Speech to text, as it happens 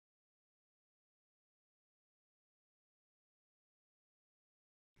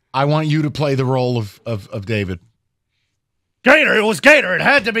I want you to play the role of David. Gator. It was Gator. It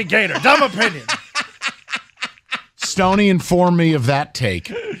had to be Gator. Dumb opinion. Stoney informed me of that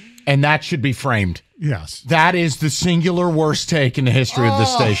take, and that should be framed. Yes. That is the singular worst take in the history of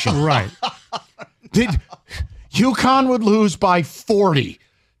this station. Right. UConn would lose by 40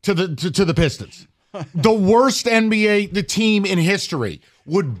 to the Pistons. The worst NBA team in history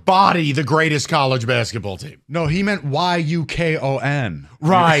would body the greatest college basketball team. No, he meant YUKON.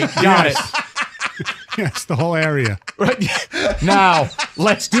 Right, got it. Yes, the whole area. Now,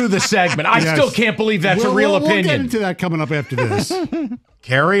 let's do the segment. I still can't believe that's a real opinion. We'll get into that coming up after this.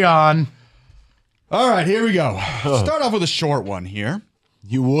 Carry on. All right, here we go. Start off with a short one here.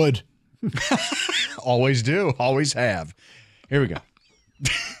 You would. Always do. Always have. Here we go.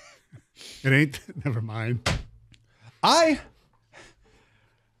 It ain't. Never mind. I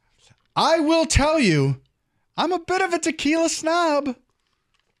will tell you, I'm a bit of a tequila snob.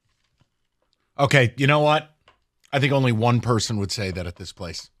 Okay, you know what? I think only one person would say that at this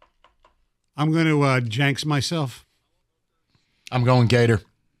place. I'm going to jinx myself. I'm going Gator.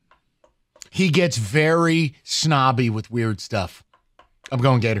 He gets very snobby with weird stuff. I'm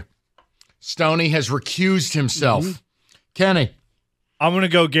going Gator. Stoney has recused himself. Mm-hmm. Kenny. I'm going to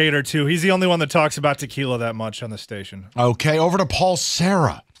go Gator, too. He's the only one that talks about tequila that much on the station. Okay, over to Paul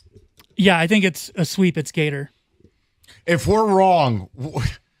Sarah. Yeah, I think it's a sweep. It's Gator. If we're wrong,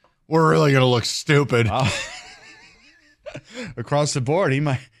 we're really going to look stupid. Across the board, he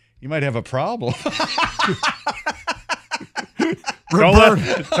might have a problem.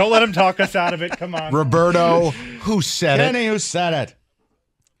 Don't let him talk us out of it. Come on. Roberto, who said Kenny, it? who said it?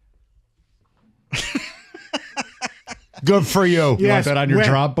 Good for you. You want that on your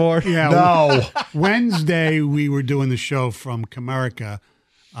drop board? Yeah. No. Wednesday, we were doing the show from Comerica.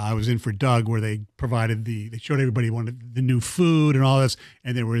 I was in for Doug, where they provided they showed everybody the new food and all this,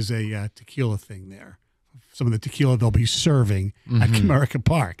 and there was a tequila thing there. Some of the tequila they'll be serving at Comerica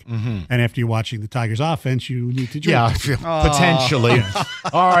Park. And after you're watching the Tigers offense, you need to drink. Yeah, potentially.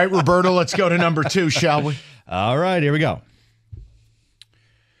 All right, Roberto, let's go to number 2, shall we? All right, here we go.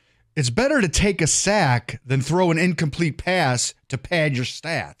 It's better to take a sack than throw an incomplete pass to pad your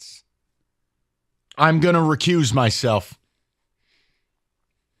stats. I'm going to recuse myself.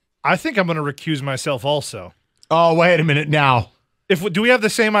 I think I'm going to recuse myself also. Oh, wait a minute now. Do we have the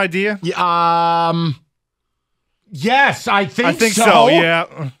same idea? Yes, I think so.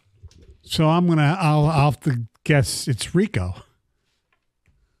 Yeah. So I'll have to guess it's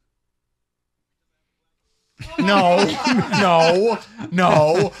No.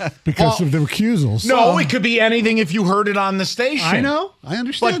 because of the recusals. No, it could be anything if you heard it on the station. I know. I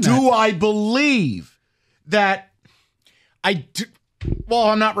understand. But do I believe that Well,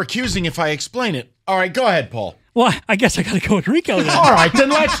 I'm not recusing if I explain it. All right, go ahead, Paul. Well, I guess I got to go with Rico then. All right, then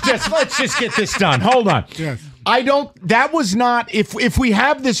let's just get this done. Hold on. Yes. That was not, if we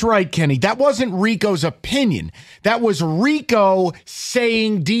have this right, Kenny, that wasn't Rico's opinion. That was Rico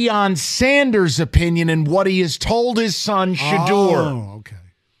saying Deion Sanders' opinion and what he has told his son, Shador. Oh, okay.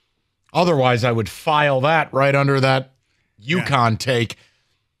 Otherwise, I would file that right under that UConn take.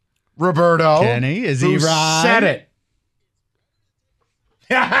 Roberto. Kenny, is he right? Said it.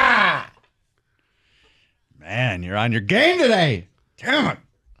 Ha Man, you're on your game today. Damn it.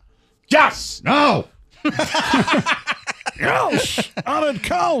 Yes. No. Yes. On it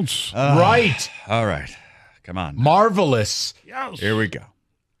counts. Right. All right. Come on. Marvelous. Yes. Here we go.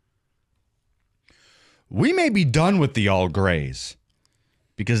 We may be done with the all grays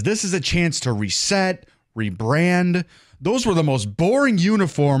because this is a chance to reset, rebrand. Those were the most boring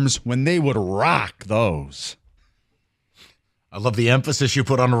uniforms when they would rock those. I love the emphasis you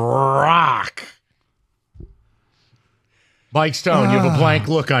put on rock. Mike Stone, you have a blank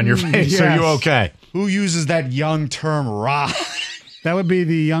look on your face. Yes. Are you okay? Who uses that young term rock? That would be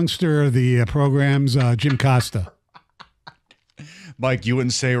the youngster of the programs, Jim Costa. Mike, you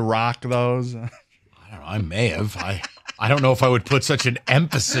wouldn't say rock those? I don't know. I may have. I don't know if I would put such an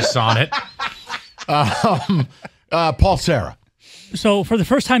emphasis on it. Paul Sarah. So for the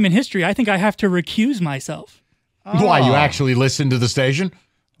first time in history, I think I have to recuse myself. Why, you actually listened to the station?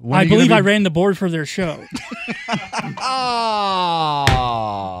 I believe I ran the board for their show.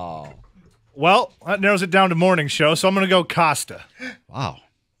 Oh. Well, that narrows it down to morning show, so I'm going to go Costa. Wow.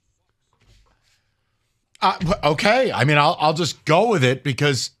 Okay. I mean, I'll just go with it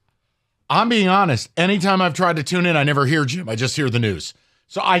because I'm being honest. Anytime I've tried to tune in, I never hear Jim. I just hear the news.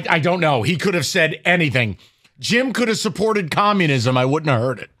 So I don't know. He could have said anything. Jim could have supported communism. I wouldn't have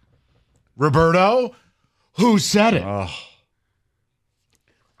heard it. Roberto, who said it?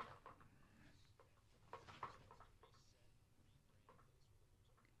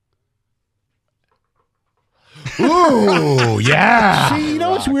 Ooh, yeah. See, you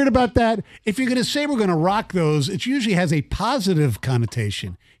know what's weird about that? If you're going to say we're going to rock those, it usually has a positive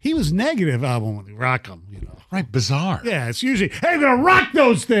connotation. He was negative. I won't rock them, you know. Right, bizarre. Yeah, it's usually, hey, we're going to rock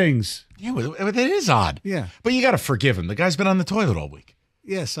those things. Yeah, it is odd. Yeah. But you got to forgive him. The guy's been on the toilet all week.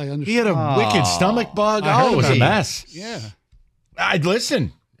 Yes, I understand. He had a wicked stomach bug. I heard It was about a it. mess. Yeah. I'd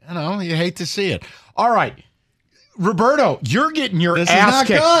listen. You know, you hate to see it. All right. Roberto, you're getting your This is ass not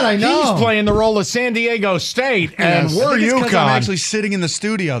kicked. good, I know. He's playing the role of San Diego State, and Yes. we're I think it's 'cause UConn. I'm actually sitting in the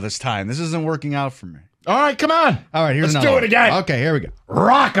studio this time. This isn't working out for me. All right, come on. All right, here's Let's another do it one. again. Okay, here we go.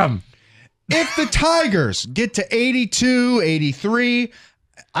 Rock them. If the Tigers get to 82, 83,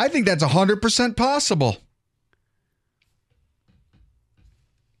 I think that's 100% possible.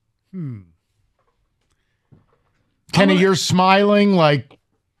 Kenny, you're smiling like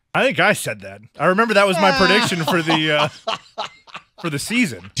I think I said that. I remember that was my prediction for the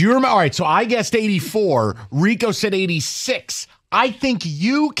season. Do you remember? All right, so I guessed 84. Rico said 86. I think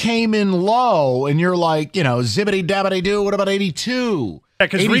you came in low, and you're like, zibbity dabbity doo. What about 82? Yeah,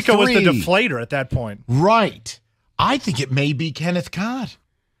 because Rico was the 83. deflator at that point. Right. I think it may be Kenneth Cott.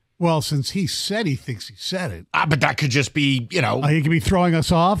 Well, since he said he thinks he said it, But that could just be, he could be throwing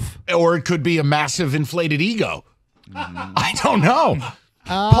us off. or it could be a massive inflated ego. I don't know.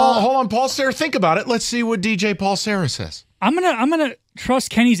 Paul, hold on, Paul Sarah. Think about it. Let's see what DJ Paul Sarah says. I'm gonna trust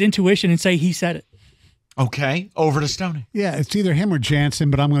Kenny's intuition and say he said it. Okay, over to Stoney. Yeah, it's either him or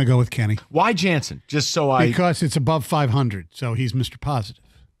Jansen, but I'm going to go with Kenny Why Jansen? Just so because it's above 500, so he's Mr. Positive.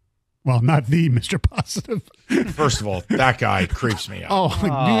 Well, not the Mr. Positive. First of all, that guy creeps me out.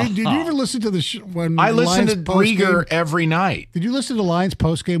 Oh, did you ever listen to the when I listen Lions to postgame- Rieger every night. Did you listen to Lions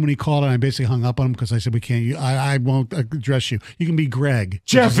post game when he called and I basically hung up on him because I said we can't. I won't address you. You can be Greg. which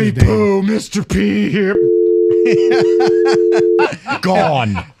is Jeffy his name. Pooh, Mr. P here.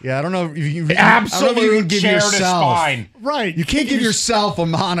 Gone. Yeah, I don't know if you Absolute I don't know if you can give chair to yourself. spine. Right. You can't give yourself a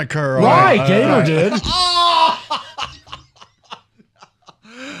moniker. or- Right, Gator did.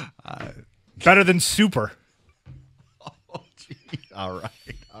 Better than Super. All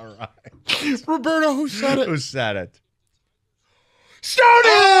right. Roberto, who said it? Who said it? Stoney!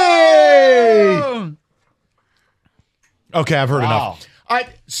 Okay, I've heard Wow. enough.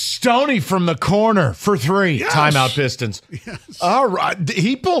 Stoney from the corner for 3. Timeout Pistons. Yes. All right.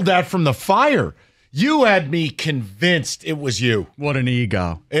 He pulled that from the fire. You had me convinced it was you. What an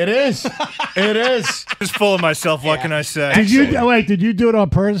ego. It is. It is. Just full of myself. What can I say? Did you Did you do it on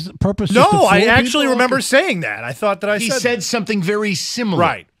purpose? Just to No, fool I actually people? remember saying that. I thought that I He said said something very similar.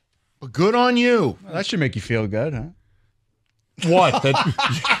 right. Good on you. Well, that should make you feel good, huh? What?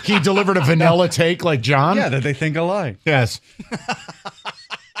 That he delivered a vanilla take like John? Yeah, that they think alike. Yes.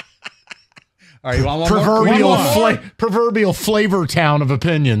 All right, you want one more? Proverbial flavor town of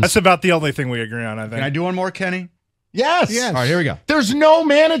opinions. That's about the only thing we agree on, I think. Can I do one more, Kenny? Yes. Yes. All right, here we go. There's no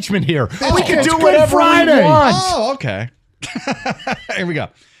management here. We can it's do Good whatever Friday. we want. Oh, okay. Here we go.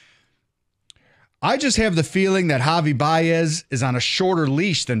 I just have the feeling that Javi Baez is on a shorter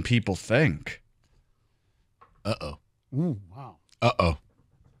leash than people think. Uh-oh. Ooh, wow. Uh-oh.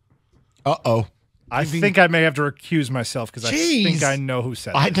 Uh-oh. I think I may have to recuse myself because I Jeez. think I know who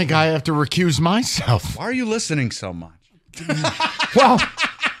said I it. think I have to recuse myself. Why are you listening so much? Well,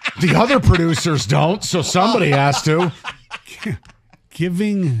 the other producers don't, so somebody has to.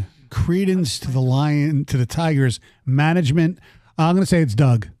 Giving credence to the Tigers management. I'm going to say it's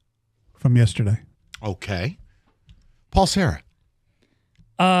Doug from yesterday. Okay. Paul Sarah.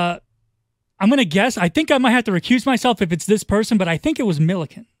 I'm gonna guess. I think I might have to recuse myself if it's this person, but I think it was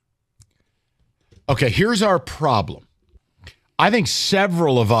Milliken. Okay, here's our problem. I think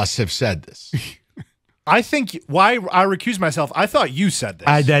several of us have said this. I think why I recuse myself. I thought you said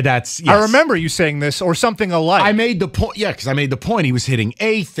this. That's yes. I remember you saying this or something alike. I made the point. Yeah, because I made the point. He was hitting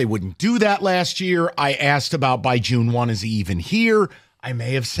 8th. They wouldn't do that last year. I asked about by June 1, is he even here? I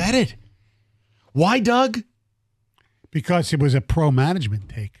may have said it. Why, Doug? Because it was a pro management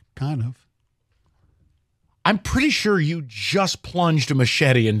take, kind of. I'm pretty sure you just plunged a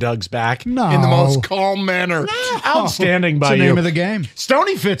machete in Doug's back No. in the most calm manner. Outstanding by It's the you. name of the game.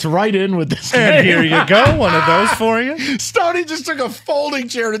 Stoney fits right in with this and game. here you go, one of those for you. Stoney just took a folding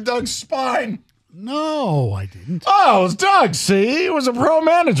chair to Doug's spine. No, I didn't. Oh, it's Doug. See, it was a pro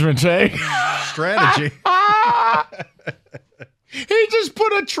management take. Strategy. He just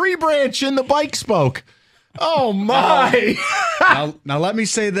put a tree branch in the bike spoke. Oh, my. now let me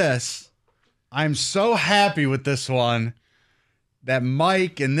say this. I'm so happy with this one that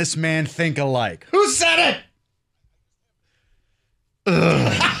Mike and this man think alike. Who said it?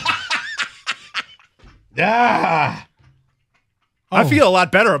 Yeah. I feel a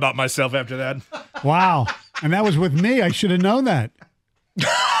lot better about myself after that. Wow. And that was with me. I should have known that.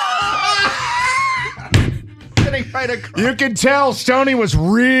 Sitting right across. You could tell Stoney was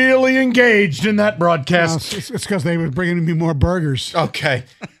really engaged in that broadcast. It's because they were bringing me more burgers. Okay.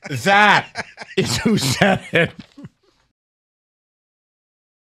 That is who said it.